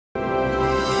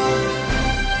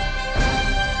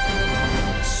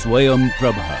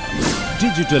SwayamPrabha.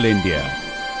 Digital India.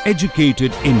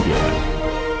 Educated India.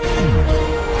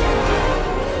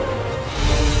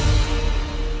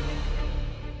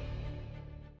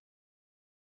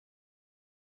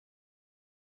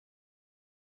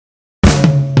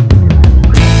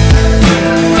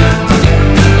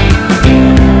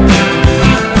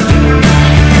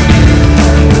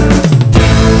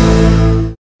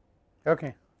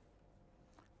 Okay.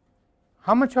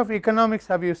 How much of economics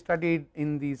have you studied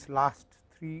in these last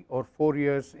 3 or 4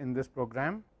 years in this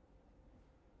program?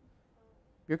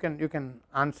 You can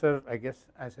answer, I guess,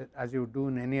 as you do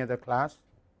in any other class.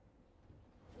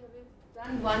 Yeah, we've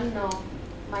done one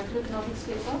microeconomics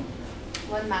paper,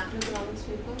 one macroeconomics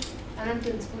paper, and then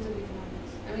principles of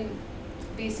economics. I mean,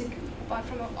 basic. Apart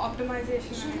from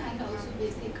optimization and also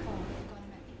basic economics.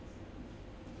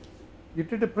 You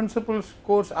did a principles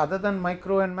course other than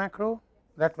micro and macro?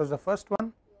 That was the first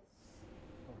one?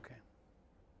 Okay.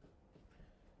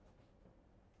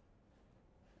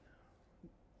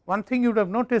 One thing you would have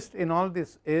noticed in all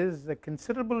this is the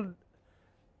considerable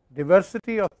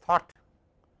diversity of thought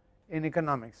in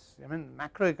economics. I mean,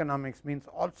 macroeconomics means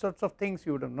all sorts of things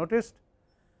you would have noticed,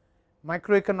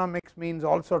 microeconomics means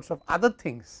all sorts of other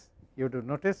things you would have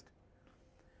noticed,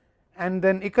 and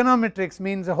then econometrics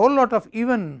means a whole lot of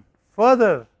even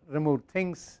further removed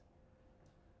things.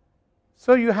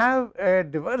 So you have a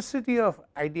diversity of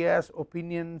ideas,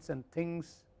 opinions and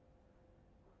things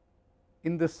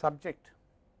in this subject.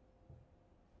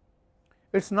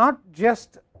 It is not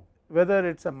just whether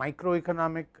it is a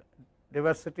microeconomic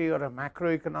diversity or a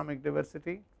macroeconomic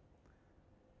diversity,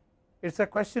 it is a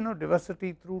question of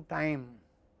diversity through time.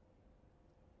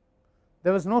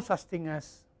 There was no such thing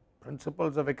as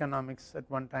principles of economics at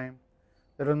one time,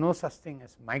 there was no such thing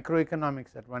as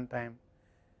microeconomics at one time,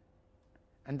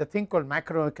 and the thing called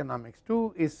macroeconomics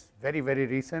too is very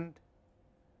recent.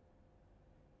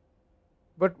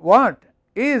 But what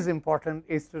is important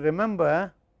is to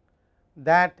remember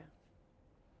that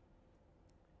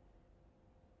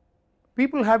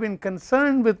people have been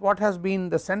concerned with what has been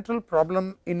the central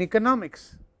problem in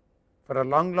economics for a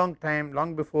long time,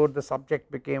 long before the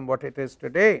subject became what it is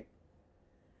today.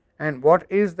 And what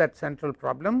is that central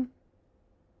problem?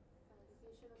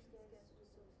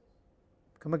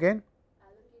 Come again?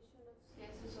 Allocation of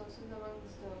scarce resources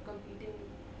amongst competing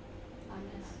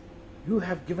partners. You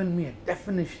have given me a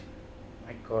definition,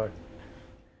 my God,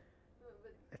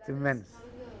 that's immense.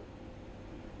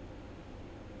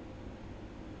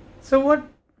 So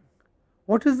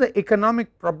what is the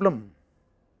economic problem?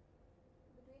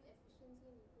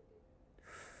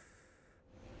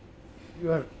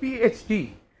 Your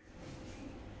PhD,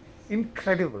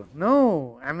 incredible.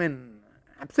 No, I mean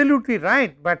absolutely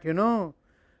right, but you know,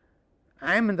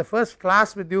 I am in the first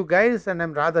class with you guys and I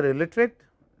am rather illiterate,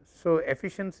 so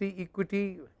efficiency,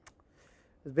 equity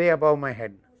is way above my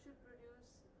head. Who should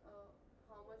produce,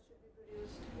 how much should be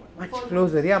produced? Much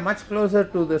closer, yeah, much closer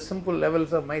to the simple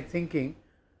levels of my thinking.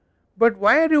 But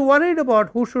why are you worried about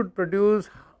who should produce,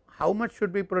 how much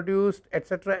should be produced,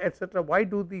 etc., etc.? Why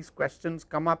do these questions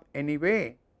come up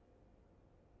anyway?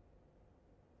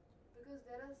 Because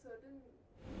there are certain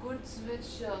goods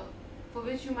which for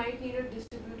which you might need a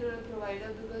distributor or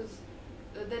provider, because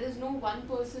there is no one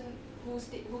person who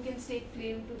can stake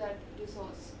claim to that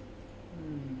resource.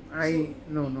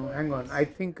 No, hang on. I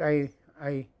think I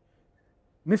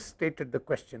misstated the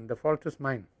question. The fault is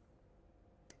mine.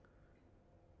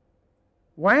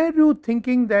 Why are you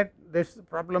thinking that there is a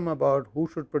problem about who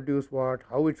should produce what,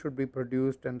 how it should be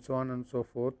produced, and so on and so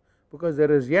forth? Because there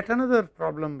is yet another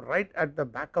problem right at the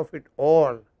back of it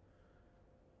all,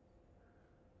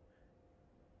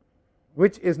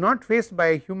 which is not faced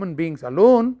by human beings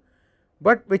alone,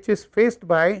 but which is faced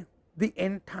by the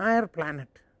entire planet.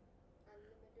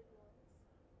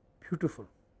 Beautiful,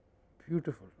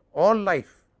 beautiful. All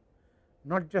life,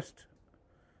 not just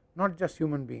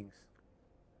human beings.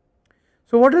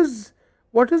 So what is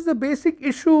the basic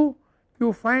issue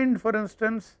you find, for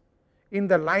instance, in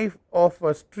the life of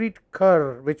a street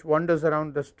cur which wanders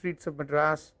around the streets of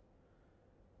Madras,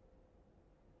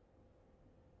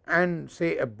 and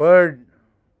say a bird,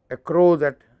 a crow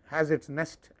that has its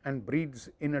nest and breeds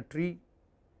in a tree,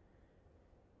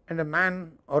 and a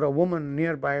man or a woman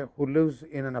nearby who lives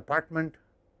in an apartment,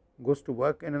 goes to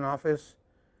work in an office?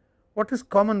 What is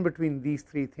common between these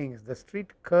three things, the street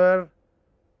cur,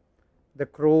 the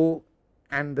crow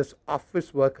and this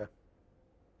office worker?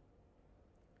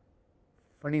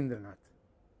 Fanindranath.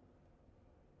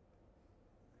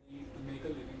 To make a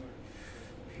living.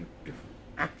 Beautiful,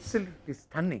 absolutely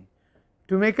stunning.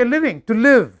 To make a living, to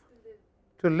live,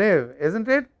 isn't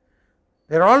it?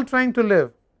 They are all trying to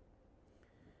live.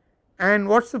 And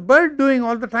what is the bird doing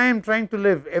all the time trying to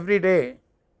live every day? It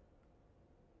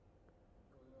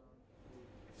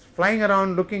is flying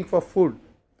around looking for food.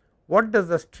 What does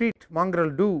the street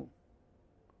mongrel do?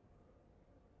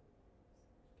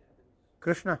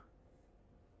 Krishna,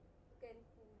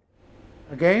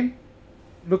 again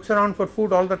looks around for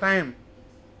food all the time.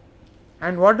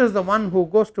 And what does the one who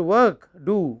goes to work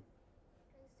do?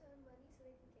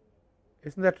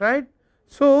 Isn't that right?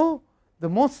 So, the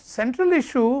most central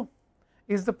issue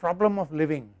is the problem of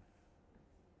living.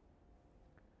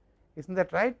 Isn't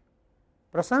that right,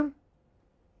 Prasan?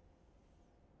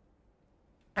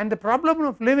 And the problem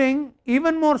of living,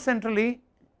 even more centrally,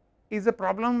 is a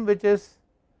problem which is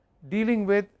dealing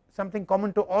with something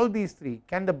common to all these three.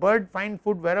 Can the bird find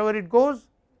food wherever it goes?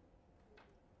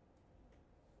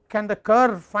 Can the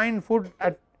cur find food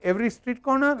at every street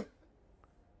corner?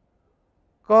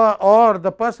 Or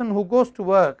the person who goes to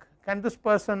work, can this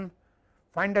person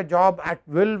find a job at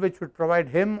will which would provide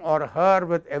him or her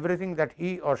with everything that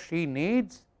he or she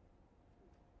needs?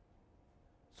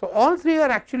 So, all three are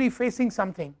actually facing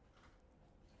something,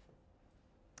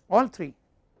 all three.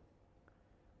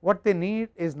 What they need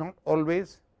is not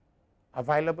always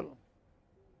available,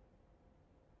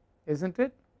 isn't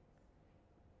it?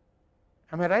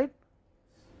 Am I right?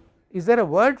 Is there a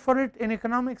word for it in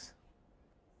economics?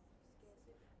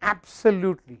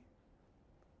 Absolutely.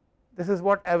 This is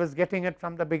what I was getting at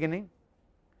from the beginning.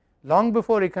 Long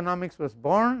before economics was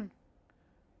born,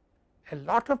 a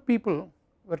lot of people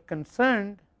were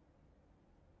concerned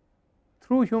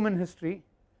through human history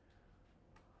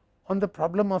on the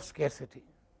problem of scarcity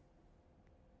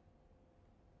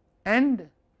and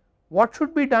what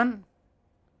should be done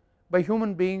by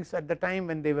human beings at the time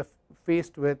when they were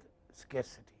faced with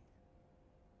scarcity.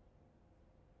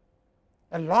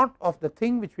 A lot of the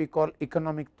thing which we call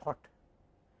economic thought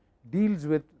deals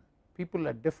with people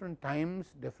at different times,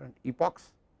 different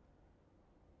epochs,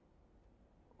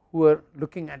 who are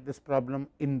looking at this problem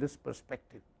in this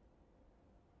perspective,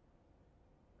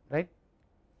 right.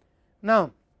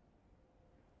 Now,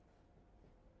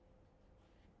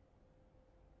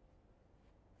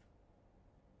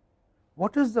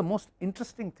 what is the most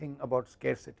interesting thing about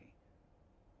scarcity?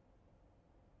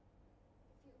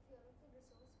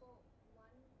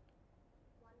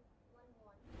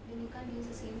 Then you can't use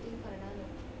the same thing for another.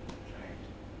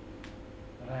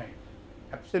 Right,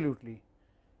 absolutely.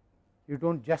 You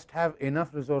do not just have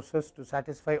enough resources to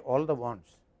satisfy all the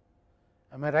wants,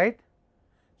 am I right?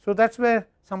 So, that is where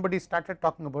somebody started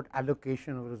talking about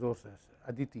allocation of resources.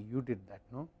 Aditi, you did that,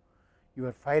 no? You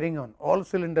were firing on all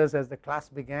cylinders as the class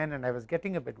began, and I was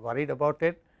getting a bit worried about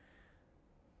it,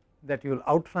 that you will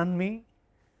outrun me.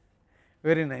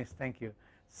 Very nice, thank you.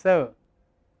 So,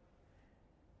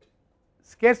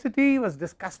 scarcity was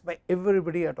discussed by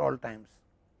everybody at all times,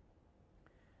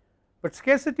 but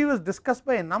scarcity was discussed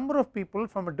by a number of people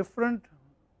from a different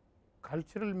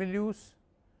cultural milieus,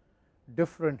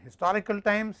 different historical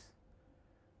times,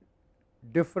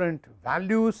 different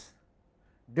values,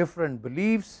 different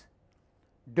beliefs,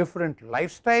 different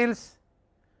lifestyles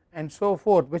and so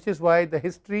forth, which is why the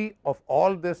history of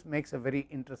all this makes a very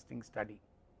interesting study,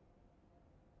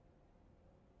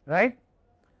 right.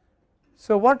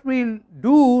 So, what we will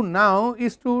do now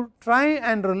is to try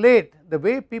and relate the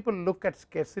way people look at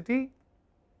scarcity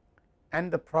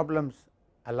and the problems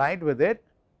allied with it.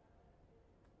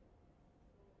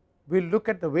 We will look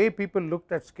at the way people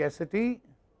looked at scarcity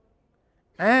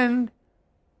and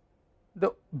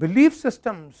the belief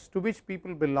systems to which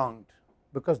people belonged,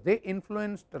 because they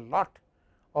influenced a lot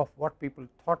of what people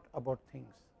thought about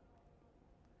things.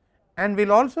 And we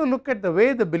will also look at the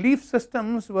way the belief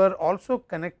systems were also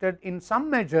connected in some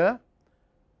measure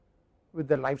with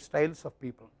the lifestyles of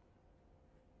people.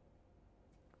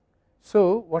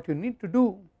 So, what you need to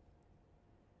do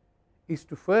is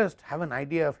to first have an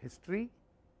idea of history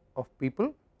of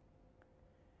people,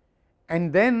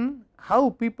 and then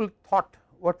how people thought,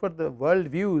 what were the world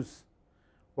views,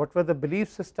 what were the belief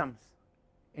systems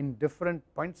in different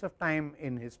points of time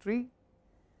in history,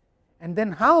 and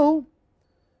then how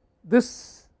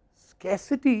this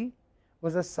scarcity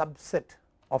was a subset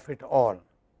of it all.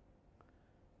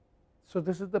 So,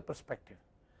 this is the perspective.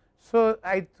 So,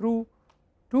 I threw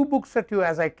two books at you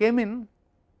as I came in,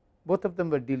 both of them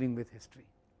were dealing with history.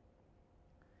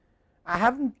 I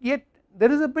have not yet,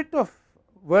 there is a bit of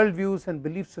world views and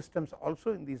belief systems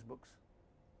also in these books.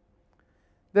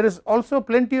 There is also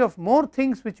plenty of more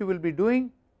things which you will be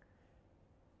doing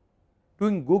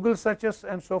Google searches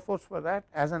and so forth for that,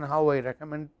 as and how I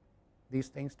recommend these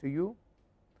things to you.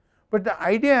 But the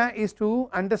idea is to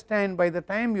understand, by the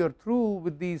time you are through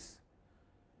with these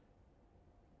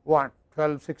 12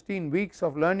 12, 16 weeks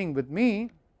of learning with me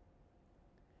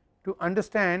to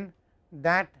understand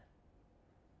that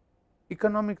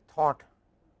economic thought,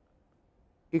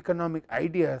 economic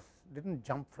ideas did not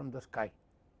jump from the sky.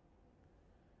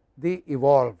 They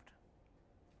evolved,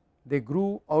 they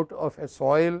grew out of a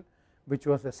soil which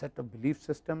was a set of belief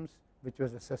systems, which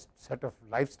was a set of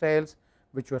lifestyles,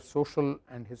 which were social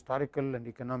and historical and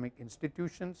economic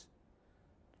institutions.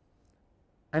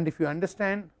 And if you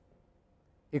understand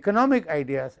economic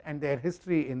ideas and their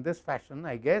history in this fashion,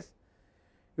 I guess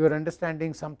you are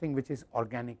understanding something which is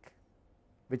organic,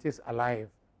 which is alive,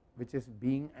 which is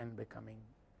being and becoming.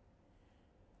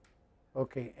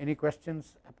 Okay, any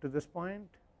questions up to this point?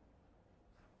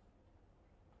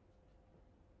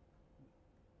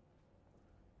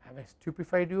 Have I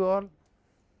stupefied you all?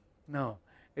 No,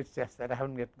 it is just that I have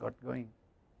not yet got going.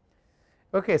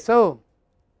 Okay, so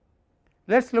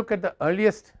let us look at the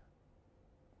earliest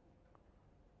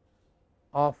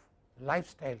of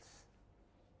lifestyles.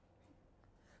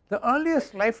 The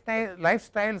earliest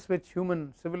lifestyles which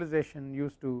human civilization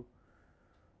used to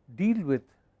deal with,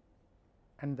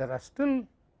 and there are still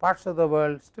parts of the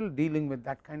world still dealing with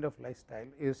that kind of lifestyle,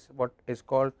 is what is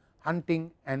called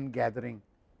hunting and gathering.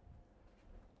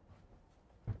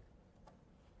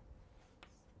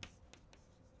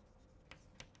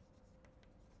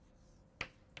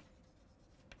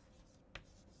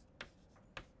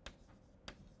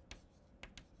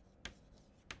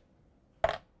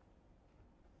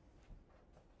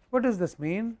 What does this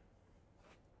mean?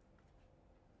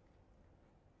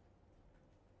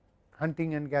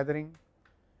 Hunting and gathering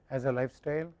as a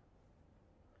lifestyle.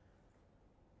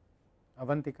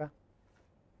 Avantika?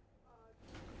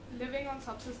 Living on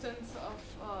subsistence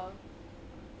of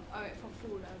for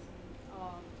food, as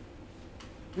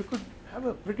in, You could have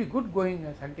a pretty good going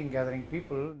as hunting gathering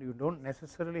people. You do not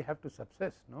necessarily have to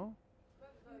subsist, no?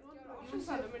 your options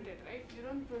are limited, right? You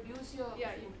don't produce your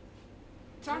Yeah, food.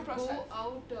 it's not You processed. go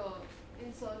out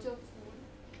in search of food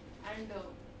and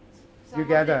You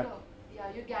gather.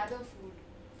 You gather food.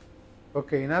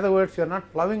 Okay, in other words, you are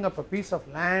not plowing up a piece of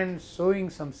land, sowing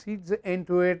some seeds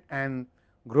into it and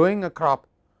growing a crop,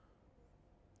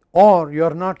 or you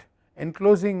are not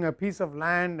enclosing a piece of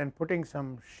land and putting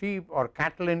some sheep or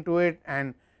cattle into it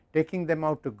and taking them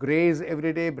out to graze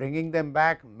every day, bringing them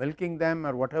back, milking them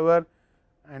or whatever,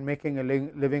 and making a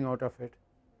living out of it.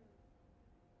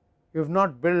 You have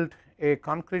not built a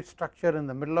concrete structure in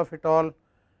the middle of it all,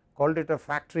 called it a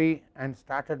factory and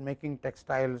started making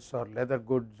textiles or leather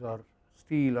goods or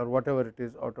steel or whatever it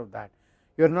is out of that.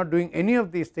 You are not doing any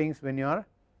of these things when you are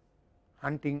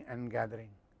hunting and gathering,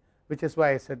 which is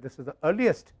why I said this is the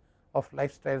earliest of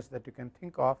lifestyles that you can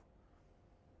think of,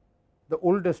 the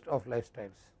oldest of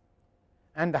lifestyles.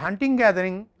 And the hunting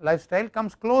gathering lifestyle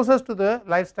comes closest to the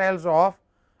lifestyles of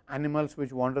animals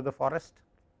which wander the forest,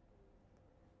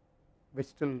 which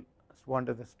still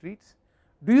wander the streets.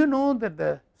 Do you know that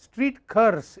the street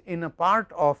curs in a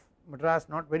part of Madras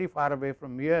not very far away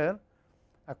from here,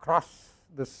 across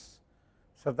this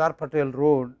Sardar Patel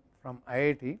road from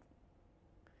IIT,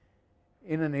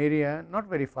 in an area not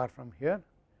very far from here,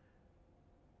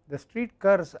 the street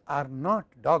curs are not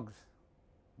dogs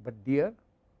but deer.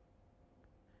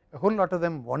 A whole lot of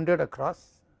them wandered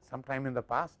across sometime in the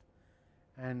past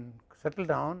and settled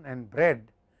down and bred,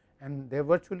 and they have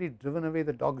virtually driven away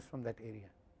the dogs from that area.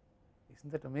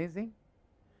 Isn't that amazing?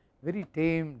 Very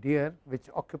tame deer which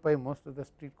occupy most of the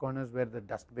street corners where the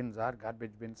dustbins are,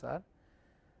 garbage bins are.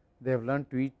 They have learned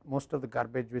to eat most of the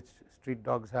garbage which street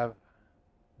dogs have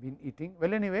been eating.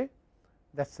 Well, anyway,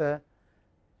 that is a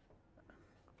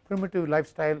primitive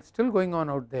lifestyle still going on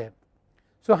out there.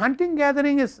 So, hunting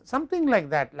gathering is something like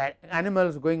that, like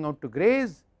animals going out to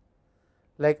graze,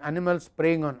 like animals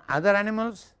preying on other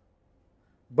animals,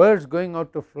 birds going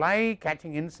out to fly,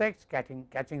 catching insects,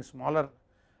 catching smaller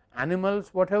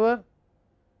animals, whatever,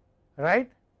 right.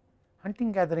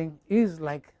 Hunting gathering is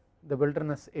like the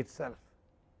wilderness itself,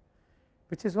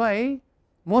 which is why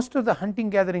most of the hunting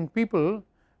gathering people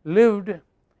lived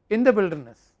in the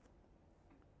wilderness.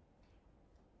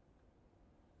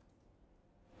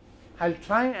 I will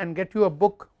try and get you a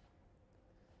book.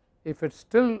 If it is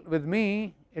still with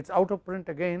me, it is out of print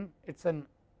again. It is an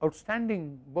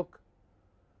outstanding book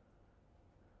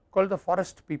called The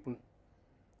Forest People.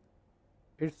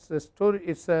 It's a story.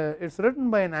 It's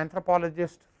written by an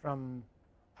anthropologist from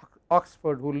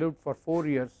Oxford who lived for 4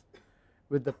 years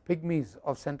with the pygmies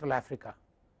of Central Africa,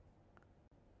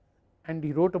 and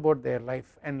he wrote about their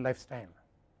life and lifestyle.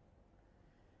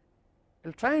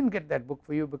 I'll try and get that book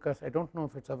for you because I don't know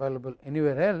if it's available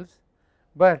anywhere else,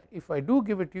 but if I do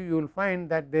give it to you, you will find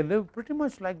that they live pretty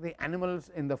much like the animals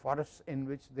in the forests in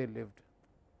which they lived.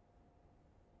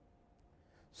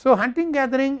 So, hunting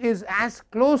gathering is as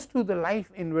close to the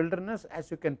life in wilderness as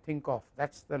you can think of,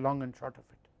 that is the long and short of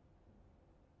it,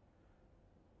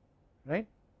 right.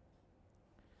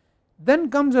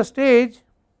 Then comes a stage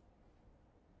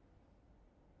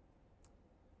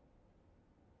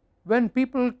when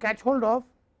people catch hold of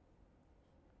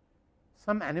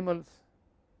some animals,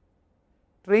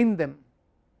 train them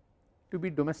to be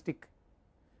domestic,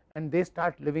 and they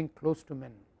start living close to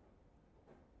men.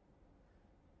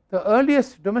 The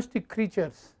earliest domestic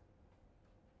creatures,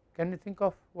 can you think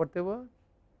of what they were?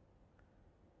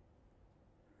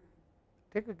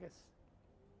 Take a guess.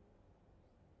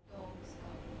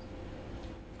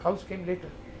 Cows came later.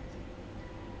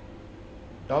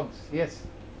 Dogs, yes,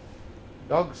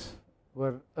 dogs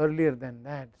were earlier than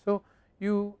that. So,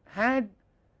 you had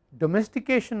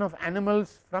domestication of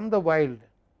animals from the wild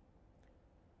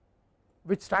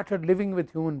which started living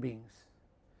with human beings.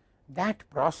 That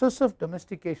process of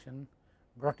domestication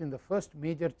brought in the first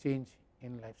major change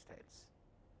in lifestyles.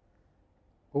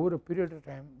 Over a period of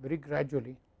time, very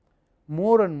gradually,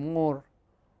 more and more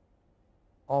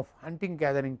of hunting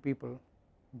gathering people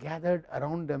gathered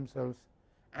around themselves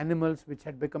animals which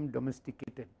had become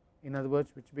domesticated, in other words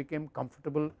which became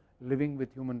comfortable living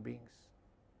with human beings.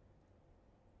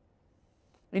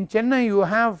 In Chennai you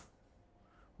have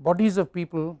bodies of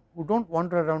people who do not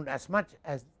wander around as much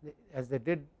as they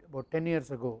did about 10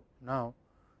 years ago. Now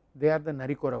they are the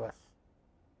Narikoravas,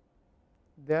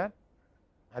 they are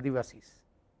Adivasis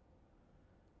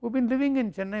who have been living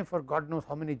in Chennai for God knows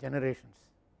how many generations.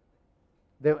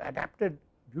 They have adapted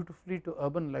beautifully to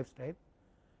urban lifestyle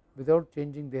without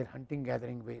changing their hunting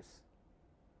gathering ways.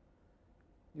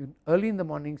 Early in the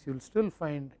mornings you will still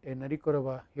find a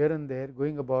Narikorava here and there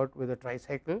going about with a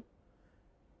tricycle,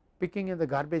 picking in the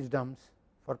garbage dumps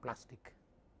for plastic.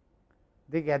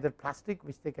 They gather plastic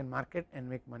which they can market and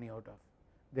make money out of,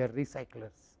 they are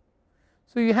recyclers.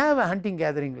 So, you have a hunting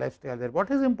gathering lifestyle there.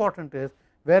 What is important is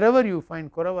wherever you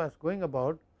find Koravas going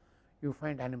about, you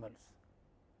find animals.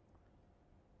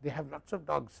 They have lots of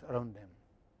dogs around them,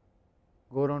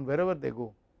 go around wherever they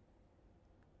go.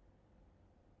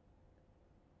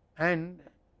 And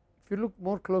if you look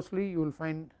more closely, you will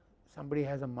find somebody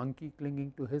has a monkey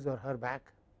clinging to his or her back,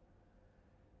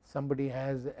 somebody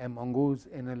has a mongoose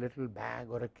in a little bag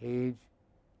or a cage,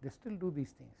 they still do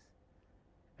these things.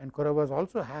 And Koravas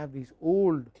also have these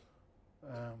old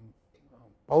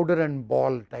powder and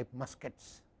ball type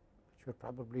muskets which were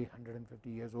probably 150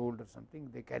 years old or something,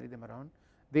 they carry them around.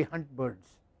 They hunt birds,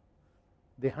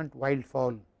 they hunt wild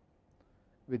fowl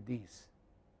with these.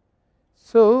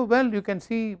 So, well, you can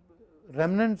see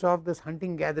remnants of this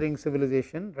hunting gathering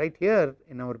civilization right here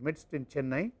in our midst in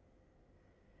Chennai,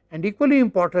 and equally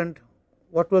important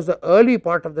what was the early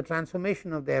part of the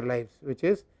transformation of their lives, which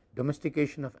is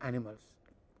domestication of animals.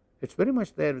 It is very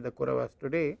much there with the Koravas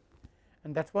today,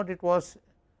 and that is what it was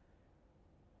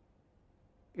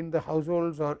in the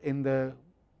households or in the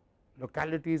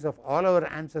localities of all our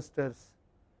ancestors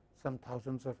some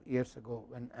thousands of years ago,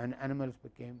 when animals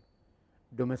became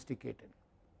domesticated.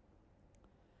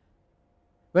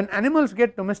 When animals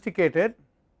get domesticated,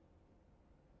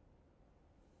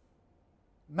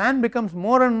 man becomes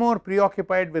more and more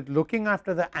preoccupied with looking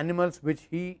after the animals which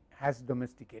he has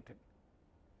domesticated.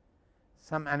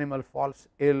 Some animal falls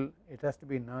ill, it has to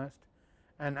be nursed,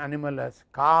 an animal has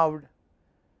calved,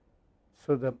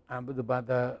 so the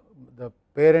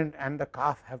parent and the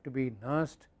calf have to be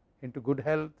nursed into good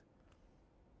health,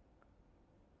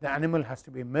 the animal has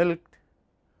to be milked,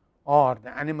 or the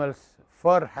animal's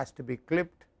fur has to be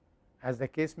clipped, as the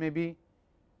case may be,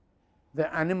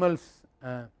 the animal's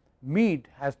meat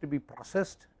has to be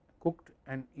processed, cooked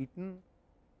and eaten.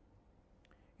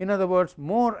 In other words,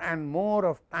 more and more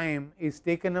of time is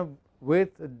taken up with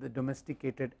the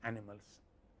domesticated animals.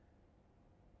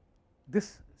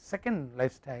 This second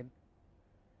lifestyle,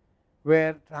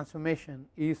 where transformation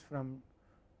is from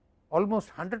almost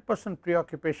 100%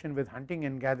 preoccupation with hunting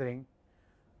and gathering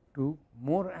to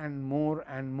more and more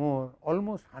and more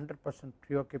almost 100%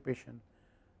 preoccupation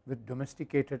with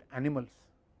domesticated animals.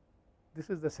 This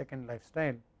is the second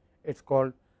lifestyle, it is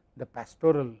called the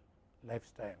pastoral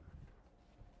lifestyle.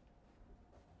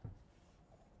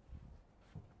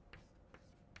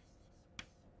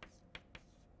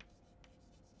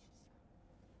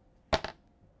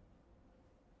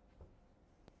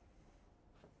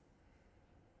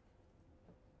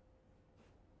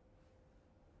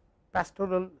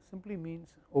 Pastoral simply means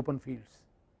open fields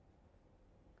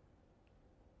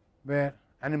where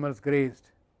animals grazed.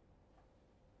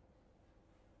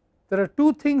 There are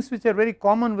two things which are very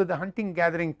common with the hunting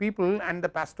gathering people and the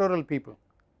pastoral people,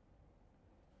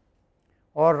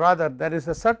 or rather there is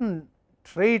a certain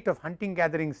trait of hunting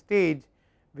gathering stage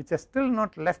which has still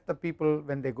not left the people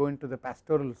when they go into the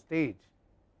pastoral stage.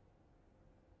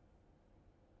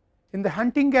 In the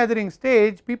hunting gathering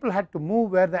stage, people had to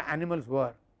move where the animals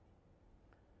were.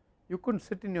 You couldn't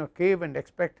sit in your cave and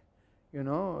expect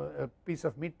a piece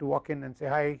of meat to walk in and say,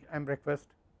 hi, I am breakfast.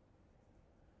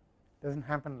 Does not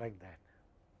happen like that.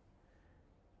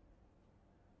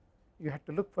 You had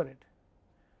to look for it.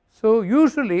 So,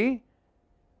 usually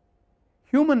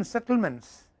human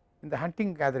settlements in the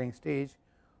hunting gathering stage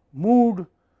moved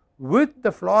with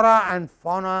the flora and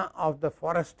fauna of the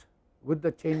forest with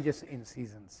the changes in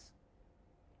seasons.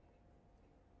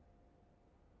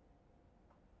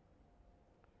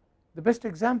 The best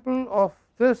example of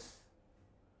this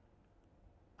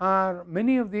are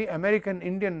many of the American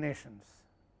Indian nations,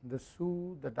 the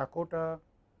Sioux, the Dakota,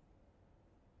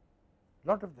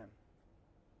 lot of them.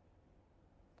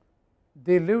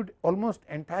 They lived almost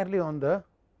entirely on the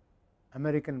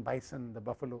American bison, the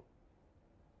buffalo,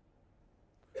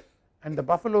 and the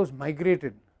buffaloes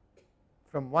migrated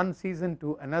from one season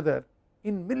to another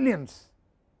in millions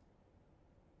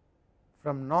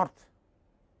from north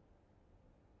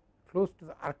close to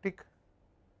the Arctic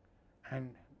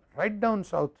and right down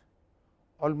south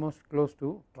almost close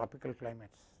to tropical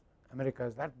climates. America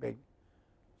is that big.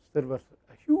 So, there was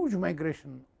a huge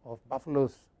migration of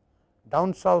buffaloes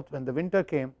down south when the winter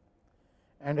came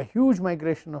and a huge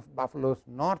migration of buffaloes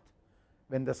north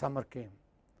when the summer came.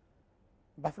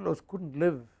 Buffaloes could not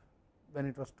live when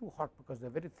it was too hot because they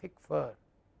are very thick fur,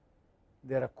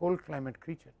 they are a cold climate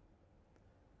creature.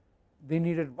 They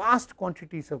needed vast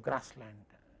quantities of grassland.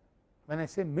 When I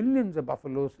say millions of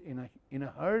buffaloes in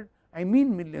a herd, I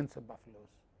mean millions of buffaloes.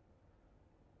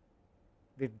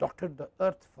 They dotted the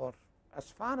earth for as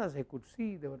far as I could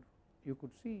see. You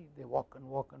could see they walk and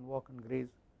walk and walk and graze,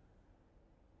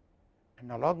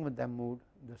 and along with them moved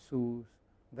the Sioux,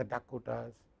 the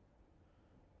Dakotas,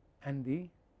 and the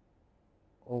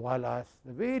Ovalas,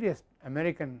 the various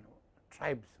American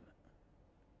tribes,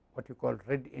 what you call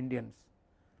red Indians.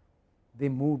 They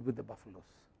moved with the buffaloes.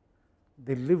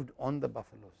 They lived on the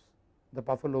buffaloes. The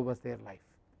buffalo was their life.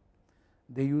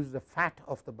 They used the fat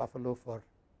of the buffalo for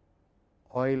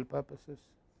oil purposes,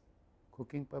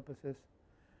 cooking purposes.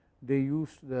 They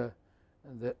used the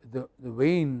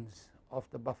veins of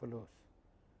the buffaloes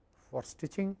for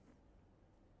stitching.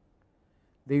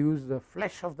 They used the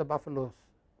flesh of the buffaloes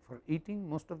for eating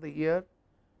most of the year.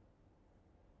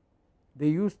 They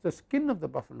used the skin of the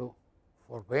buffalo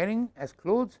for wearing as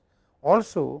clothes,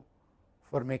 also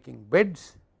for making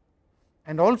beds,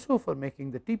 and also for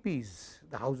making the teepees,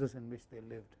 the houses in which they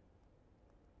lived.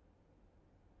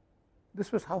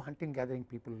 This was how hunting gathering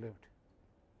people lived.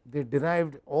 They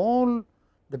derived all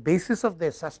the basis of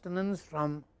their sustenance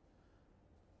from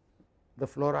the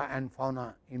flora and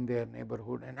fauna in their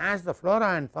neighborhood, and as the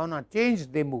flora and fauna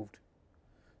changed, they moved.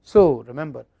 So,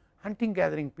 remember, hunting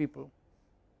gathering people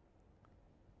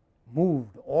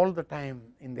moved all the time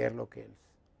in their locales.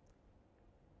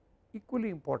 Equally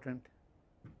important,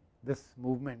 this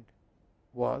movement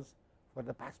was for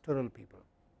the pastoral people.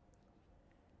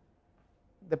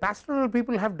 The pastoral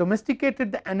people have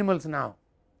domesticated the animals now,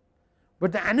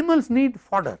 but the animals need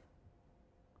fodder.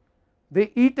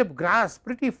 They eat up grass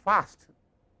pretty fast,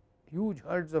 huge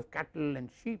herds of cattle and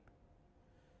sheep.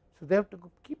 So, they have to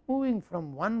keep moving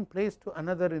from one place to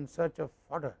another in search of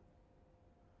fodder.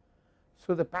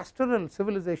 So, the pastoral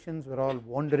civilizations were all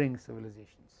wandering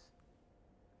civilizations.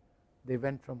 They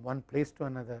went from one place to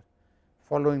another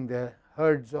following the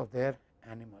herds of their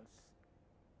animals.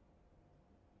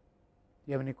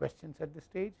 Do you have any questions at this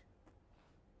stage?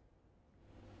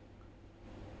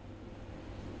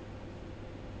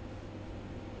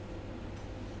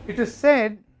 It is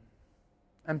said,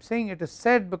 I am saying it is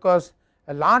said because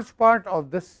a large part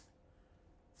of this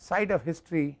side of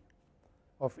history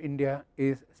of India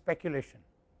is speculation.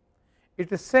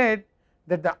 It is said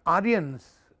that the Aryans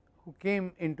who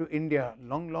came into India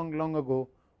long ago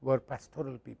were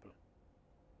pastoral people,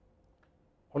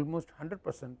 almost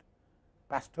 100%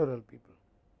 pastoral people.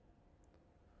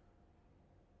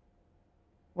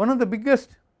 One of the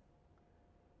biggest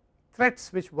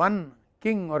threats which one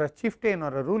king or a chieftain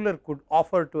or a ruler could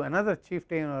offer to another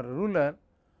chieftain or a ruler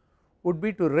would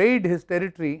be to raid his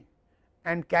territory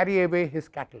and carry away his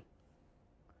cattle.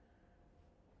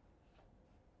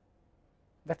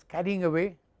 That is carrying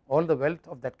away all the wealth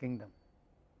of that kingdom.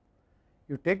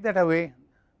 You take that away,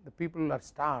 the people are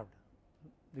starved,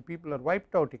 the people are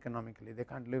wiped out economically, they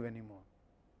cannot live anymore.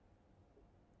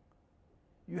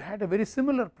 You had a very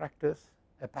similar practice,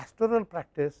 a pastoral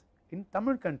practice in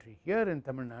Tamil country, here in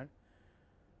Tamil Nadu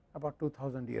about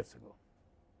 2000 years ago.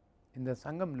 in the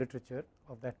Sangam literature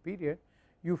of that period,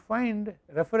 you find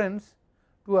reference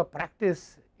to a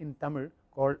practice in Tamil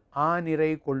called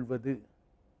Aanirai Kolvadu,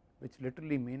 which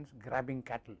literally means grabbing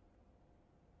cattle.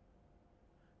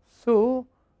 So,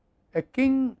 a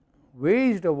king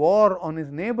waged a war on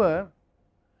his neighbor,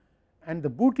 and the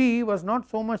booty was not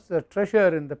so much the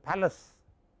treasure in the palace,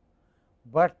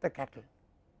 but the cattle.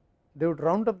 They would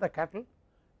round up the cattle,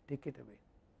 take it away.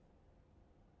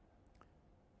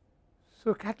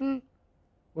 So, cattle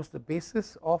was the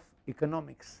basis of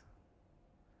economics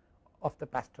of the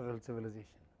pastoral civilization.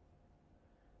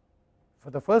 For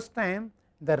the first time,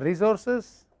 the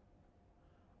resources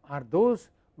are those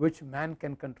which man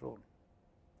can control,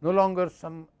 no longer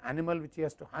some animal which he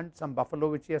has to hunt, some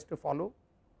buffalo which he has to follow,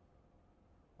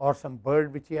 or some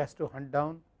bird which he has to hunt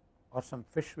down, or some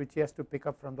fish which he has to pick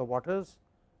up from the waters.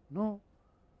 No,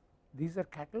 these are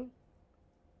cattle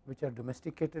which are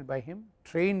domesticated by him,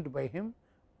 trained by him,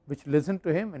 which listen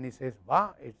to him. When he says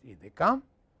va, they come.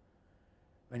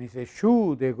 When he says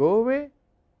shoo, they go away.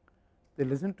 They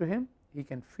listen to him. He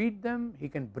can feed them, he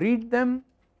can breed them,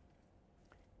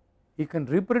 he can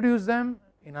reproduce them.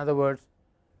 In other words,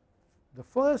 the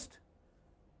first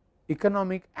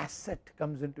economic asset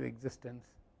comes into existence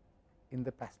in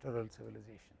the pastoral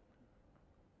civilization.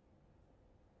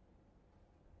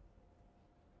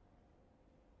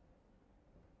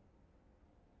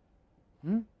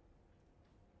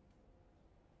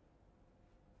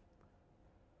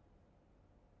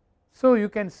 So, you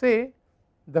can say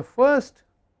the first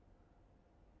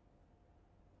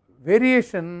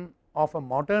variation of a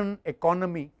modern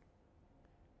economy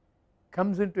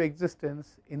comes into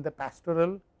existence in the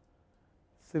pastoral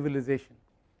civilization.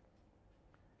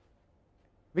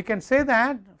 We can say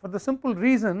that for the simple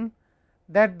reason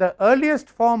that the earliest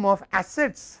form of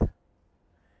assets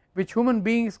which human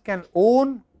beings can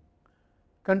own,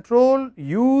 control,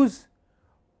 use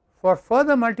for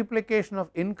further multiplication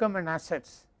of income and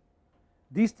assets,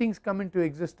 these things come into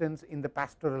existence in the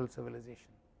pastoral civilization.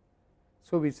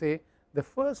 So, we say the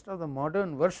first of the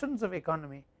modern versions of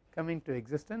economy come into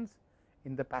existence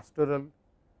in the pastoral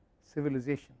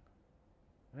civilization,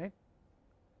 right.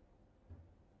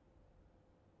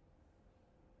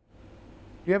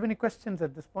 Do you have any questions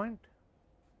at this point?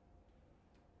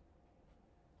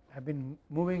 I have been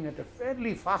moving at a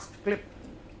fairly fast clip.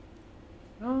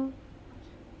 No?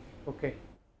 Okay.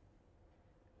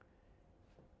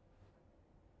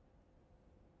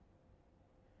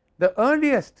 The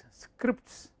earliest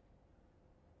scripts,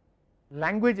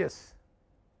 languages,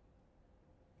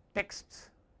 texts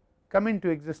come into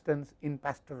existence in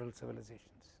pastoral civilizations.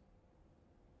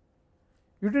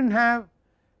 You did not have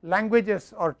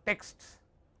languages or texts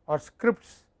or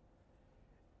scripts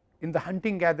in the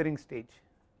hunting gathering stage,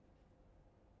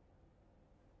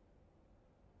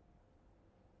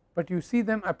 but you see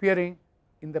them appearing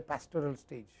in the pastoral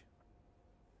stage.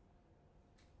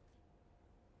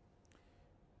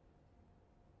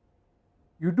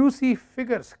 You do see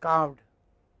figures carved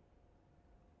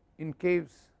in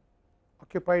caves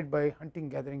occupied by hunting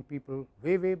gathering people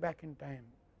way back in time.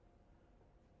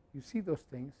 You see those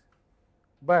things,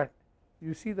 but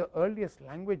you see the earliest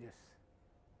languages,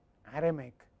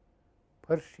 Aramaic,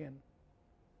 Persian,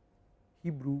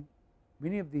 Hebrew,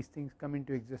 many of these things come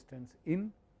into existence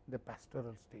in the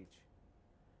pastoral stage.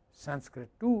 Sanskrit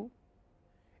too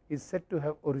is said to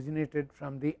have originated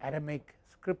from the Aramaic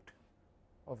script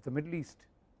of the Middle East,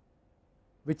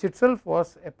 which itself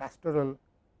was a pastoral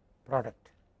product.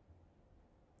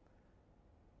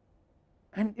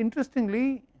 And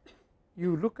interestingly,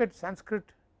 you look at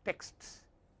Sanskrit texts,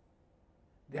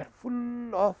 they are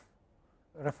full of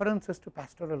references to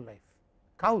pastoral life,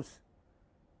 cows,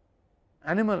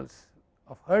 animals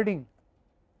of herding,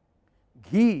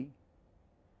 ghee,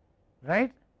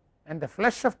 right, and the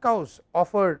flesh of cows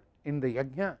offered in the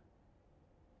yajna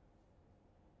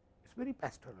is very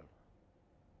pastoral.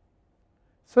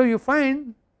 So, you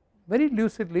find very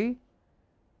lucidly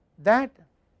that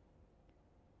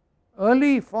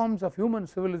early forms of human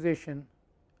civilization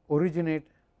originate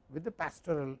with the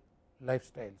pastoral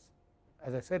lifestyles.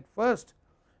 As I said, first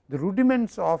the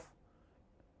rudiments of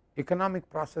economic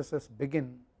processes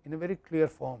begin in a very clear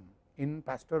form in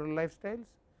pastoral lifestyles,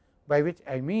 by which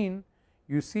I mean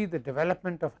you see the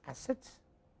development of assets,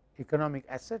 economic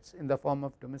assets in the form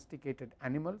of domesticated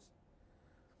animals.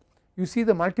 You see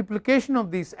the multiplication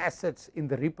of these assets in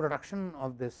the reproduction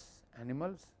of these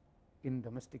animals in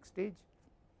domestic stage,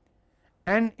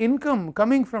 and income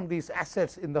coming from these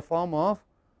assets in the form of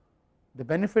the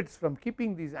benefits from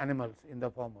keeping these animals in the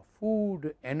form of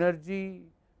food, energy,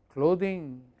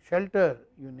 clothing, shelter,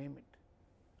 you name it,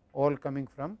 all coming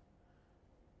from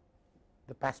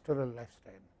the pastoral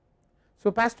lifestyle.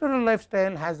 So, pastoral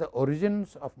lifestyle has the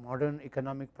origins of modern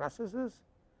economic processes.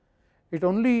 It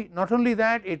not only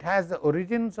that, it has the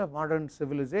origins of modern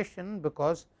civilization,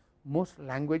 because most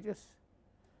languages,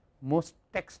 most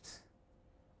texts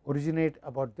originate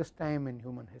about this time in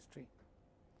human history.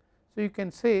 So, you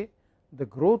can say the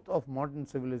growth of modern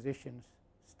civilizations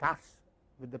starts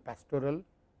with the pastoral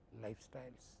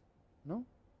lifestyles. No?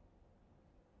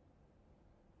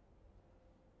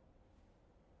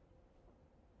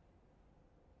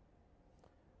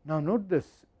 Now, note this,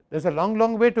 there is a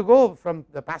long way to go from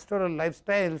the pastoral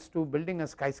lifestyles to building a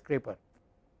skyscraper.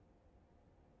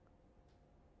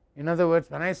 In other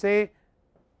words, when I say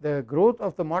the growth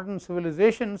of the modern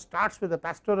civilization starts with the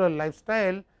pastoral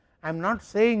lifestyle, I am not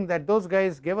saying that those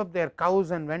guys gave up their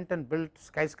cows and went and built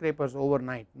skyscrapers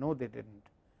overnight. No, they did not.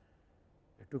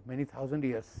 It took many thousand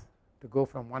years to go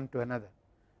from one to another,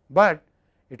 but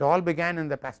it all began in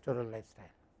the pastoral lifestyle,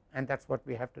 and that is what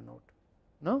we have to note.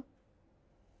 No?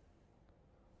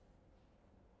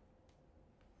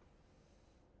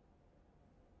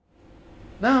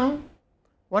 Now,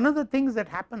 one of the things that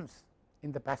happens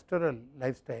in the pastoral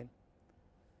lifestyle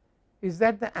is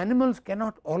that the animals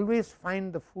cannot always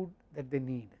find the food that they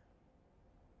need.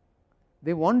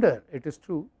 They wander, it is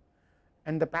true,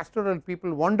 and the pastoral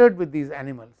people wandered with these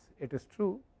animals, it is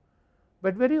true,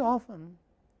 but very often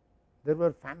there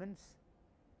were famines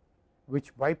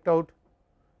which wiped out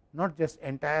not just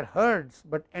entire herds,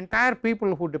 but entire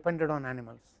people who depended on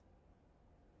animals.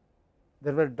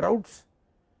 There were droughts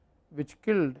which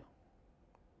killed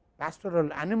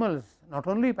pastoral animals, not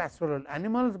only pastoral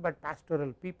animals, but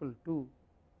pastoral people too.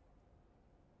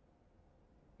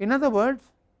 In other words,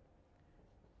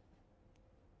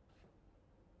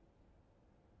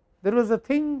 there was a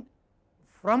thing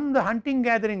from the hunting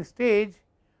gathering stage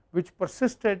which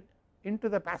persisted into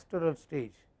the pastoral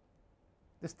stage.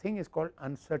 This thing is called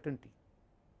uncertainty.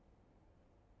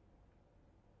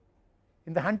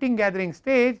 In the hunting gathering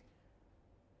stage,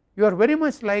 you are very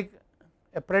much like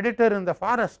a predator in the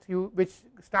forest, which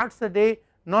starts the day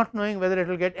not knowing whether it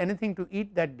will get anything to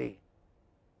eat that day,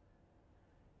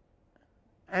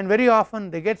 and very often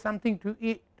they get something to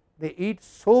eat, they eat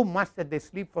so much that they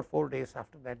sleep for 4 days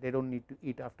after that, they do not need to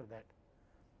eat after that.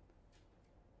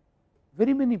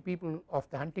 Very many people of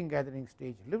the hunting gathering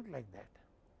stage lived like that.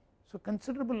 So,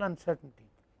 considerable uncertainty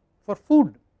for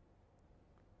food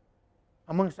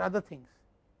amongst other things.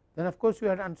 Then of course, you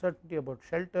had uncertainty about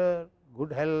shelter,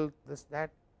 good health, this, that.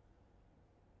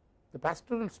 The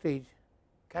pastoral stage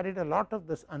carried a lot of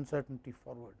this uncertainty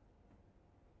forward.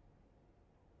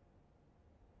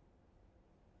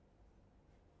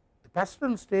 The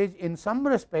pastoral stage in some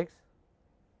respects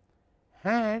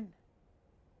had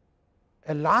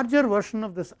a larger version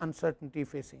of this uncertainty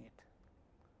facing it,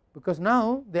 because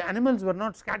now the animals were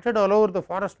not scattered all over the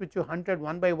forest which you hunted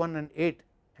one by one and ate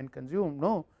and consumed.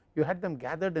 No, you had them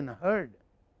gathered in a herd,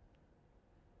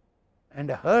 and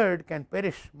a herd can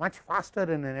perish much faster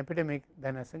in an epidemic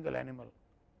than a single animal.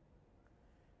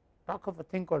 Talk of a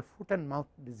thing called foot and mouth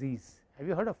disease. Have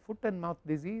you heard of foot and mouth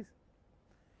disease?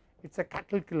 It is a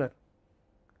cattle killer,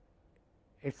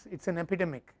 it is an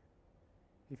epidemic.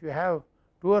 If you have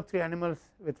 2 or 3 animals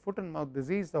with foot and mouth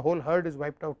disease, the whole herd is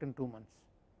wiped out in 2 months.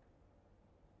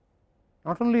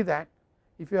 Not only that,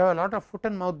 if you have a lot of foot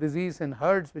and mouth disease in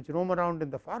herds which roam around in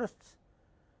the forests,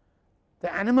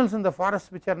 the animals in the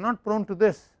forests which are not prone to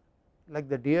this, like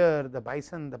the deer, the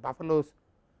bison, the buffaloes,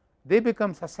 they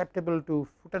become susceptible to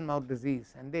foot and mouth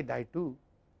disease and they die too.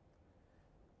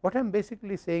 What I am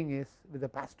basically saying is, with the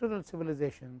pastoral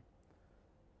civilization,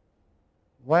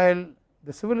 while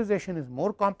the civilization is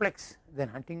more complex than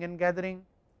hunting and gathering,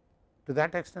 to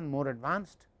that extent more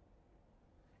advanced,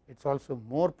 it is also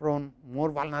more prone, more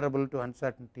vulnerable to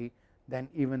uncertainty than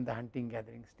even the hunting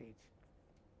gathering stage.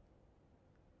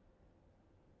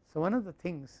 So, one of the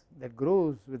things that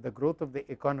grows with the growth of the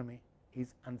economy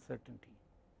is uncertainty.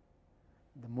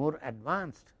 The more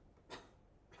advanced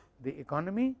the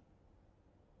economy,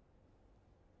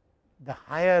 the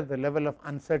higher the level of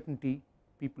uncertainty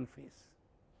people face.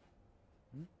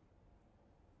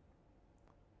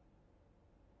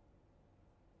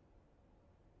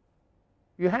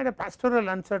 You had a pastoral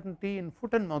uncertainty in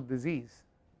foot and mouth disease.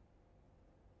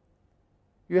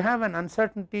 You have an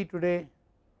uncertainty today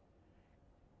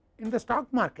in the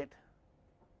stock market,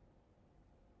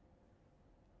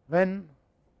 when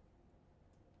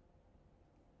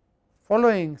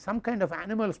following some kind of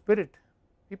animal spirit,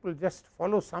 people just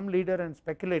follow some leader and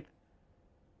speculate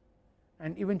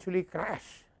and eventually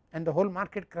crash, and the whole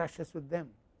market crashes with them.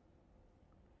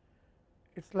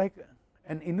 It is like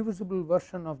an invisible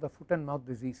version of the foot and mouth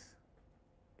disease,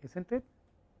 is not it?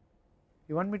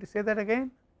 You want me to say that again?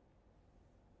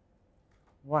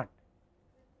 What?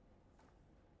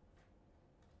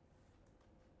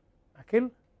 Akhil,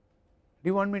 do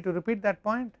you want me to repeat that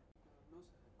point?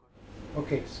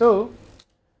 Okay, so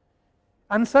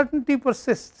uncertainty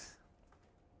persists,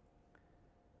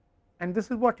 and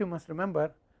this is what you must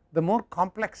remember: the more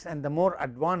complex and the more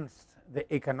advanced the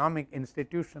economic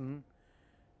institution,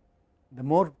 the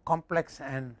more complex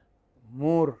and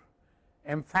more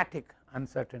emphatic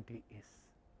uncertainty is.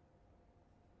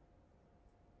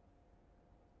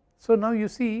 So, now you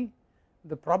see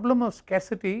the problem of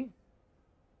scarcity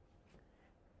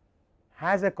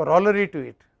has a corollary to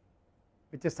it,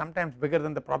 which is sometimes bigger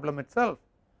than the problem itself.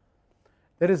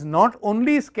 There is not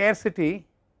only scarcity,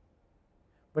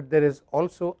 but there is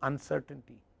also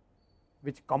uncertainty,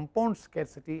 which compounds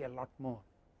scarcity a lot more.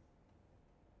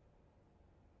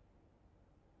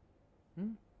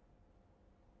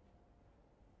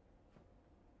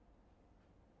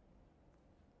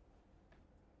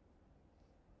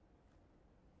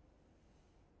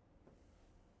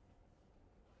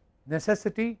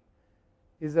 Necessity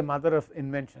is the mother of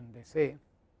invention, they say,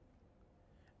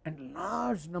 and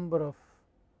large number of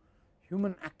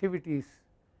human activities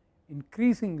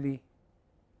increasingly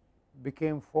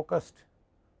became focused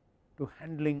to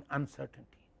handling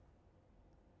uncertainty.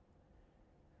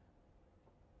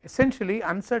 Essentially,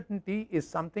 uncertainty is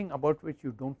something about which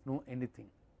you do not know anything.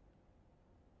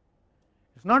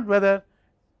 It is not whether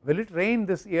will it rain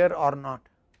this year or not,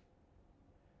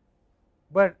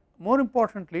 but more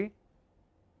importantly,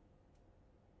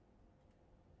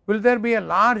 will there be a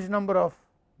large number of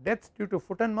deaths due to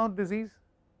foot and mouth disease?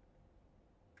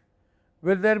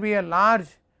 Will there be a large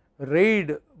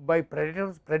raid by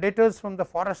predators from the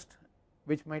forest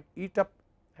which might eat up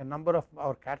a number of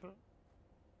our cattle?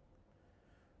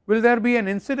 Will there be an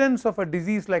incidence of a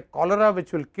disease like cholera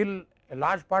which will kill a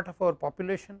large part of our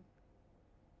population?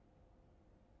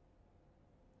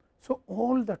 So,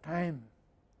 all the time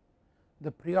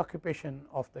the preoccupation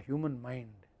of the human mind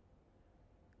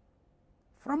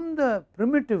from the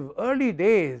primitive early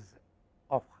days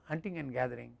of hunting and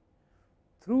gathering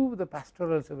through the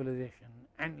pastoral civilization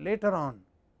and later on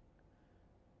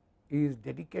is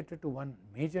dedicated to one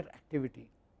major activity,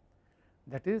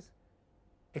 that is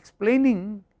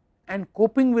explaining and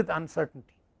coping with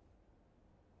uncertainty.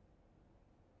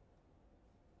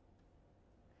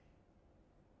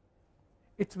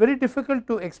 It is very difficult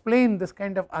to explain this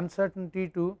kind of uncertainty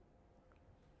to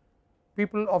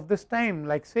people of this time,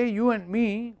 like say you and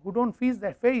me, who do not face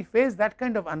that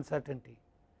kind of uncertainty.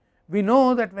 We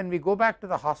know that when we go back to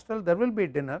the hostel there will be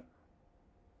dinner,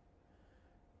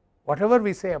 whatever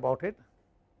we say about it.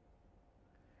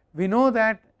 We know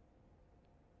that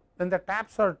when the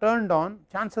taps are turned on,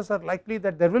 chances are likely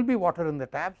that there will be water in the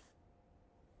taps.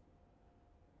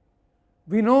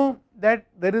 We know that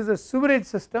there is a sewerage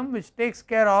system which takes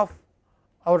care of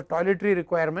our toiletry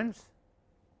requirements,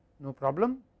 no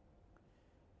problem.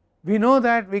 We know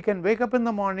that we can wake up in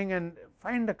the morning and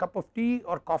find a cup of tea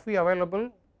or coffee available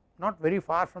not very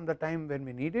far from the time when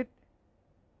we need it.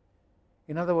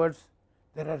 In other words,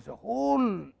 there is a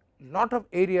whole lot of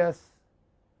areas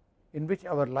in which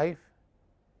our life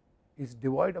is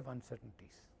devoid of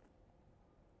uncertainties.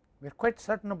 We are quite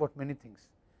certain about many things.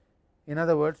 In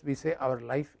other words, we say our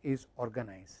life is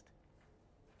organized,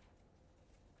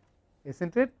 is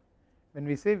not it? When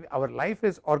we say our life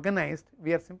is organized,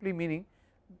 we are simply meaning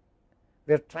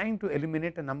we are trying to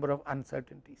eliminate a number of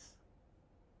uncertainties,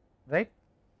 right.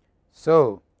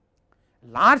 So,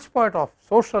 large part of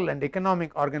social and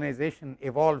economic organization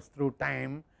evolves through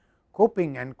time,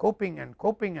 coping and coping and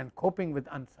coping and coping with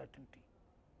uncertainty.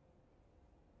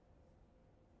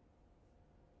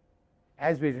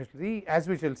 As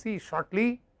we shall see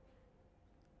shortly,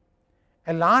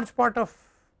 a large part of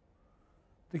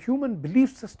the human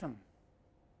belief system,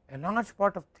 a large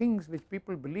part of things which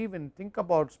people believe in, think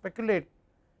about, speculate,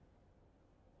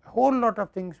 a whole lot of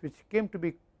things which came to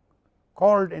be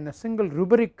called in a single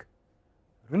rubric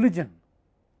religion,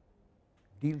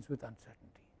 deals with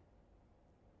uncertainty.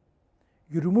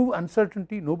 You remove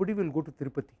uncertainty, nobody will go to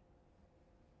Tirupati.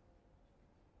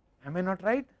 Am I not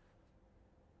right?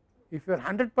 If you are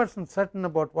 100% certain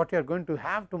about what you are going to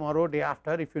have tomorrow, day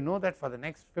after, if you know that for the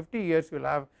next 50 years you will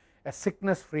have a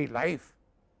sickness free life,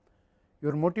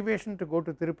 your motivation to go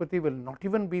to Tirupati will not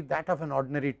even be that of an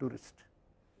ordinary tourist.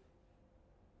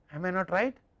 Am I not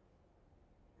right?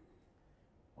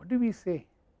 What do we say?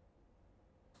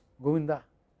 Govinda,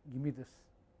 give me this,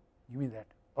 give me that,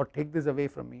 or take this away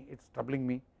from me, it is troubling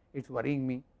me, it is worrying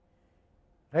me,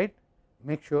 right.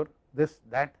 Make sure this,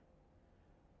 that.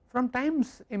 From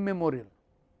times immemorial,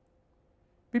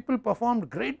 people performed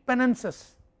great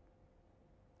penances,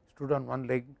 stood on one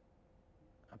leg,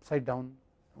 upside down,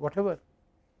 whatever,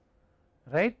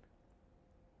 right.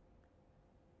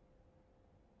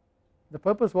 The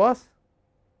purpose was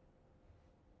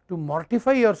to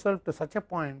mortify yourself to such a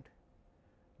point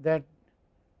that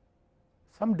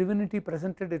some divinity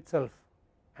presented itself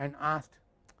and asked,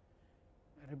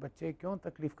 "Arey bachche kyun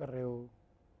takleef kar rahe ho?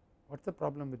 What's the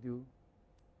problem with you?"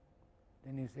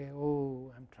 Then you say,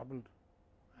 "Oh, I am troubled,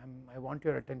 I want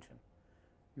your attention."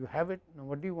 You have it, now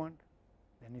what do you want?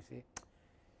 Then you say,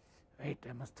 "Wait,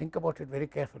 I must think about it very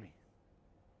carefully.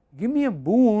 Give me a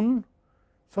boon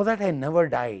so that I never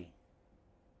die."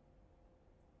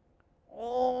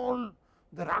 All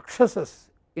the Rakshasas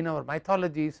in our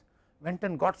mythologies went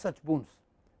and got such boons,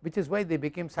 which is why they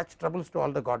became such troubles to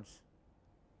all the gods.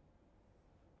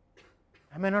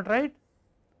 Am I not right?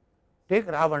 Take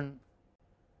Ravan,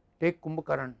 take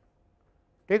Kumbhakaran,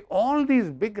 take all these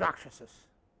big Rakshasas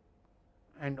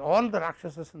and all the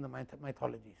Rakshasas in the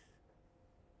mythologies,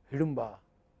 Hidimba,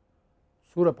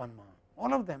 Surapanma,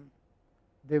 all of them,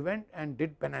 they went and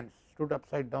did penance, stood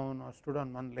upside down or stood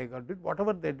on one leg or did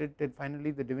whatever they did, till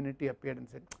finally the divinity appeared and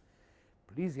said,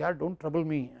 "Please yaar, don't trouble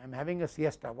me, I am having a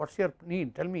siesta, what is your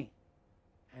need, tell me."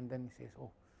 And then he says,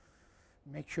 "Oh,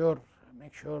 make sure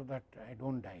that I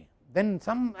don't die." Then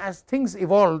some, as things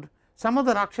evolved, some of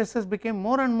the Rakshasas became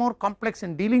more and more complex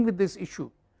in dealing with this issue,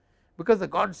 because the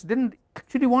gods did not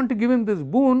actually want to give him this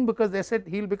boon, because they said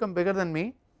he will become bigger than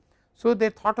me. So they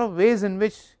thought of ways in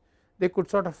which they could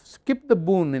sort of skip the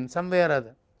boon in some way or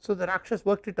other. So the Rakshas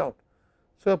worked it out.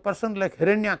 So a person like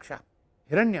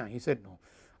Hiranya, he said, "No,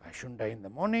 I shouldn't die in the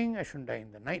morning, I shouldn't die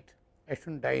in the night, I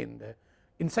shouldn't die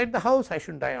inside the house, I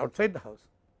shouldn't die outside the house.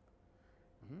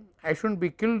 I shouldn't be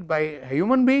killed by a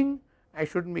human being, I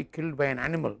shouldn't be killed by an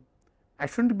animal, I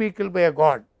shouldn't be killed by a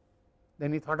god."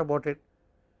 Then he thought about it.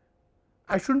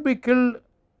 I shouldn't be killed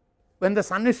when the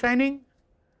sun is shining,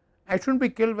 I shouldn't be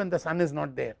killed when the sun is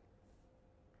not there,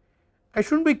 I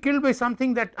shouldn't be killed by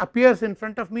something that appears in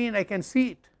front of me and I can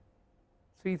see it.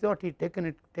 So he thought he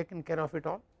had taken care of it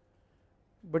all,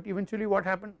 but eventually what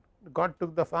happened? God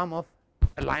took the form of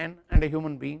a lion and a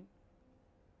human being,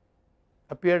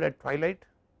 appeared at twilight,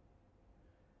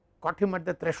 caught him at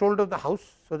the threshold of the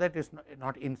house, so that is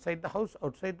not inside the house,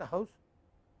 outside the house,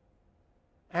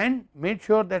 and made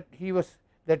sure that he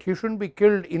shouldn't be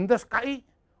killed in the sky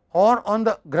or on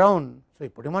the ground. So he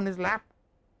put him on his lap,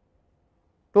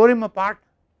 tore him apart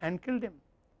and killed him.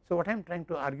 So what I am trying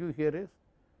to argue here is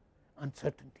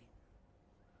uncertainty.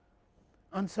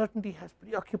 Uncertainty has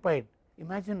preoccupied.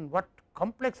 Imagine what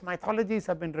complex mythologies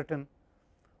have been written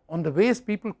on the ways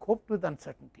people coped with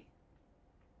uncertainty,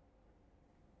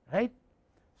 right.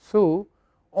 So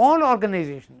all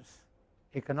organizations,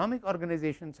 economic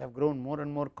organizations, have grown more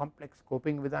and more complex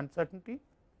coping with uncertainty.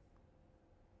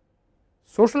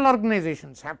 Social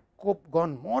organizations have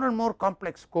gone more and more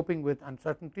complex coping with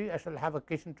uncertainty. I shall have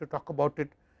occasion to talk about it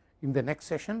in the next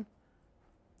session,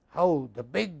 how the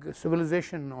big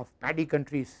civilization of paddy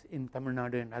countries in Tamil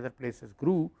Nadu and other places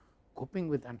grew coping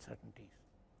with uncertainties,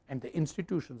 and the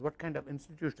institutions, what kind of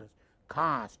institutions,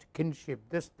 caste, kinship,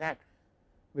 this, that,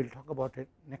 we will talk about it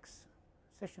next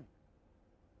session.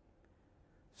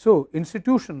 So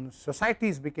institutions,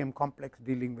 societies became complex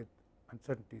dealing with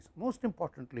uncertainties. Most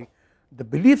importantly, the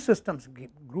belief systems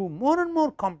grew more and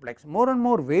more complex, more and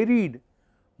more varied,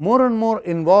 more and more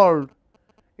involved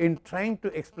in trying to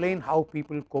explain how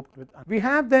people coped with. We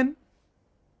have then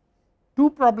two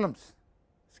problems: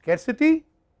 scarcity,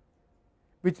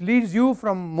 which leads you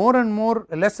from more and more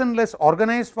less and less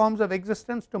organized forms of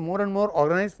existence to more and more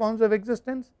organized forms of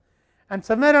existence, and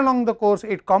somewhere along the course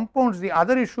it compounds the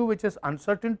other issue, which is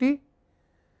uncertainty,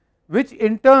 which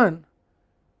in turn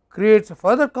creates a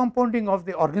further compounding of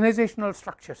the organizational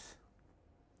structures.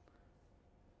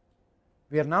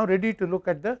 We are now ready to look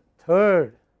at the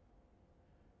third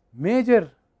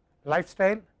major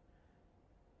lifestyle,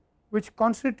 which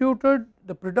constituted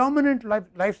the predominant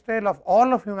lifestyle of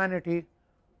all of humanity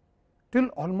till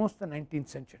almost the 19th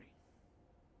century.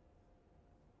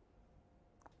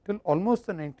 Till almost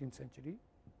the 19th century,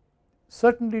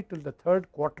 certainly till the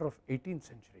third quarter of 18th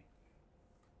century.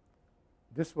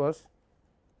 This was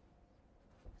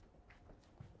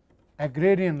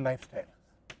agrarian lifestyle.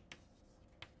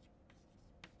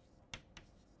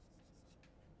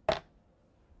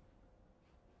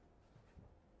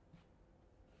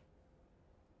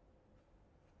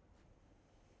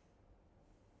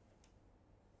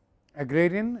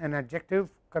 Agrarian, an adjective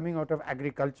coming out of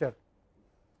agriculture.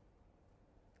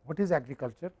 What is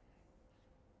agriculture?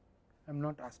 I am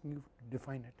not asking you to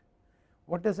define it.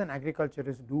 What does an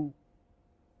agriculturist do?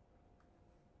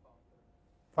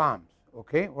 farms.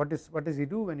 Okay, what does he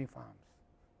do when he farms?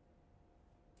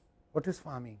 What is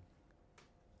farming?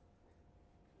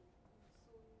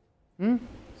 Sowing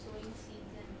seeds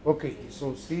and Okay, he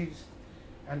sows seeds,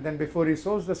 and then before he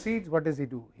sows the seeds, what does he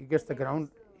do? He gets the ground.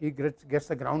 He gets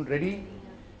the ground ready,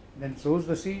 then sows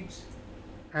the seeds,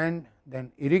 and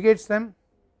then irrigates them.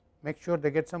 Make sure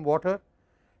they get some water.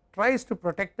 Tries to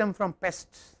protect them from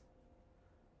pests,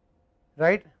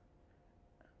 right,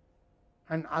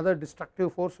 and other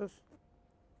destructive forces,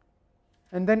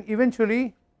 and then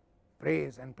eventually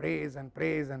prays and prays and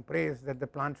prays and prays that the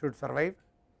plant should survive.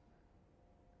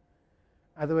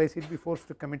 Otherwise, it will be forced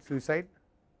to commit suicide,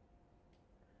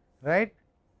 right?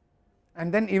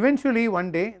 And then eventually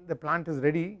one day the plant is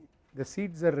ready, the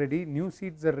seeds are ready, new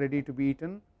seeds are ready to be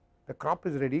eaten, the crop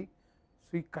is ready,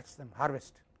 so he cuts them,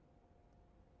 harvest.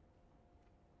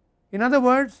 In other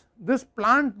words, this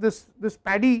plant, this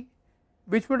paddy,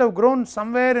 which would have grown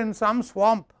somewhere in some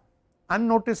swamp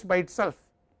unnoticed by itself,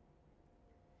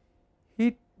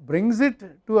 he brings it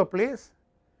to a place,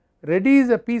 readies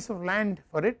a piece of land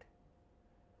for it,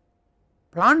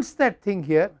 plants that thing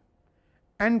here,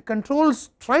 and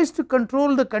tries to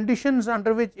control the conditions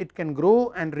under which it can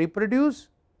grow and reproduce.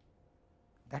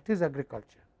 That is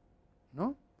agriculture.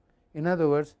 No, in other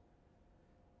words,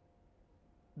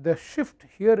 the shift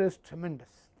here is tremendous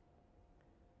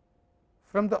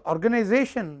from the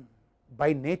organization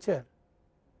by nature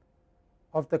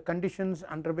of the conditions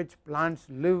under which plants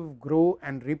live, grow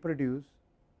and reproduce.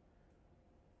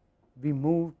 We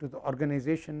move to the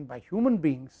organization by human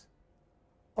beings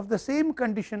of the same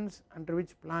conditions under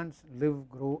which plants live,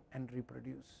 grow and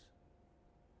reproduce.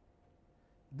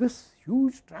 This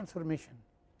huge transformation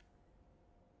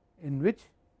in which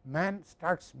man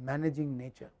starts managing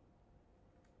nature,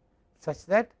 such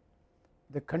that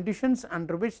the conditions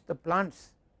under which the plants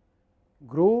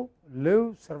grow,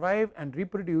 live, survive and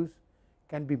reproduce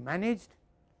can be managed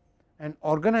and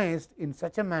organized in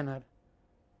such a manner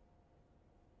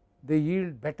they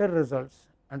yield better results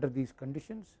under these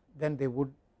conditions than they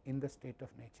would in the state of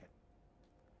nature.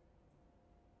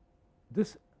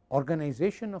 This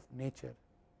organization of nature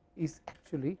is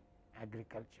actually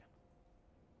agriculture,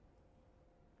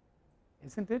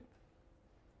 isn't it?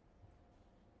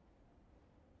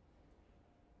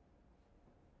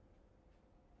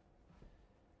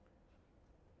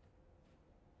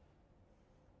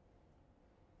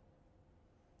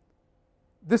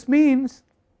 This means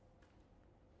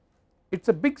it is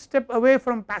a big step away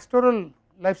from pastoral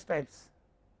lifestyles.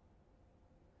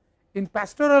 In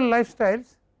pastoral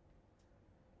lifestyles,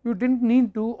 you did not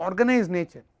need to organize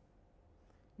nature.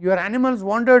 Your animals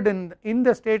wandered in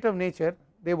the state of nature,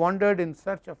 they wandered in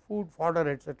search of food, fodder,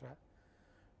 etc.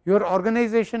 Your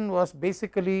organization was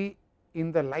basically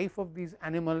in the life of these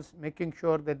animals, making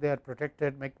sure that they are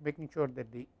protected, making sure that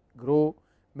they grow,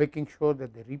 making sure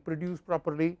that they reproduce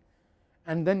properly,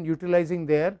 and then utilizing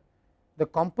the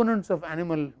components of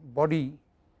animal body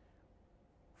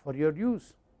for your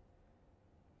use.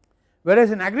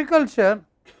 Whereas in agriculture,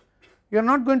 you are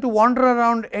not going to wander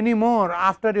around anymore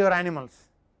after your animals.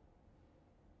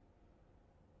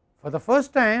 For the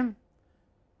first time,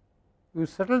 you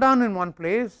settle down in one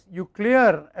place, you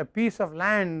clear a piece of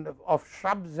land of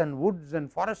shrubs and woods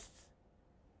and forests,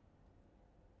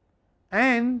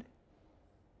 and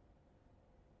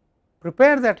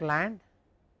prepare that land,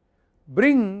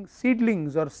 bring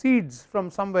seedlings or seeds from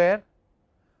somewhere,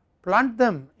 plant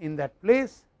them in that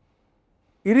place,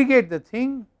 irrigate the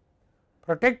thing,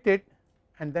 protect it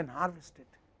and then harvest it.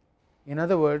 In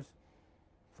other words,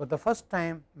 for the first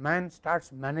time man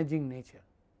starts managing nature.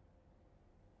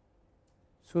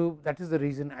 So, that is the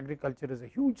reason agriculture is a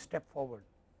huge step forward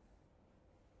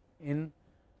in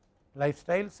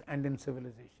lifestyles and in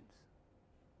civilizations.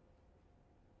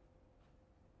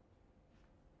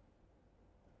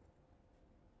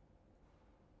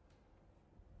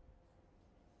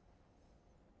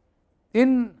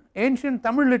 In ancient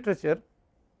Tamil literature,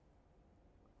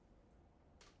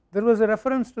 there was a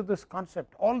reference to this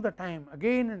concept all the time,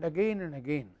 again and again and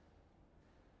again.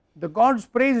 The gods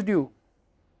praised you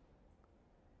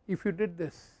if you did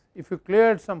this, if you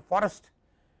cleared some forest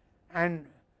and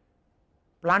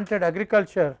planted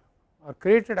agriculture or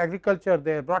created agriculture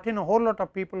there, brought in a whole lot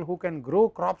of people who can grow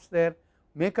crops there,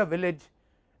 make a village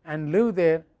and live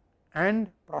there and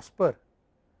prosper.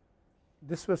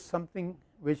 This was something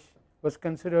which was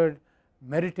considered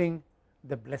meriting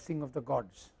the blessing of the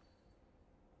gods.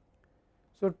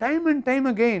 So, time and time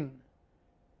again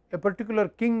a particular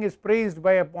king is praised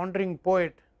by a pondering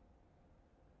poet.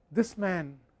 This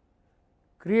man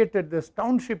created this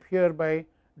township here by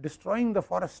destroying the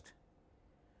forest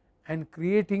and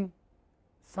creating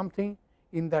something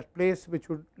in that place which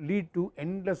would lead to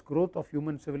endless growth of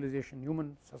human civilization,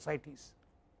 human societies.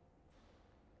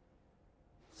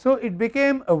 So, it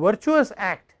became a virtuous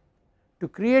act to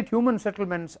create human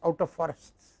settlements out of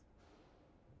forests.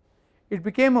 It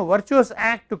became a virtuous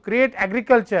act to create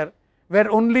agriculture where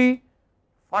only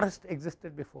forest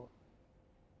existed before,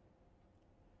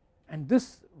 and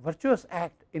this virtuous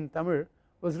act in Tamil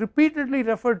was repeatedly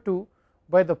referred to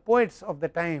by the poets of the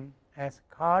time as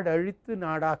kaad azhithu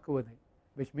naadaakkuvathu,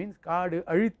 which means kaadu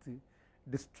azhithu,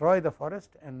 destroy the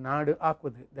forest, and naadu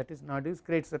aakkuvathu, that is naadu is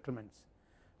create settlements.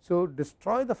 So,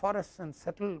 destroy the forests and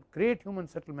settle, create human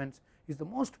settlements is the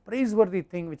most praiseworthy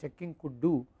thing which a king could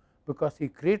do, because he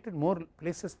created more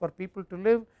places for people to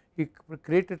live, he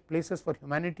created places for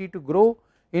humanity to grow.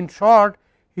 In short,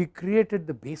 he created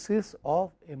the basis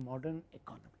of a modern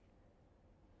economy,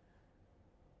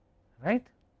 right.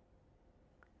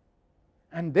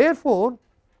 And therefore,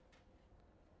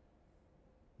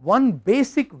 one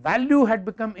basic value had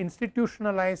become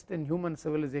institutionalized in human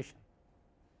civilization,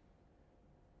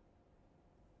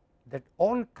 that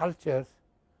all cultures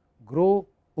grow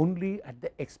only at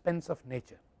the expense of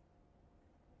nature.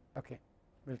 Okay,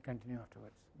 we will continue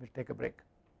afterwards, we will take a break.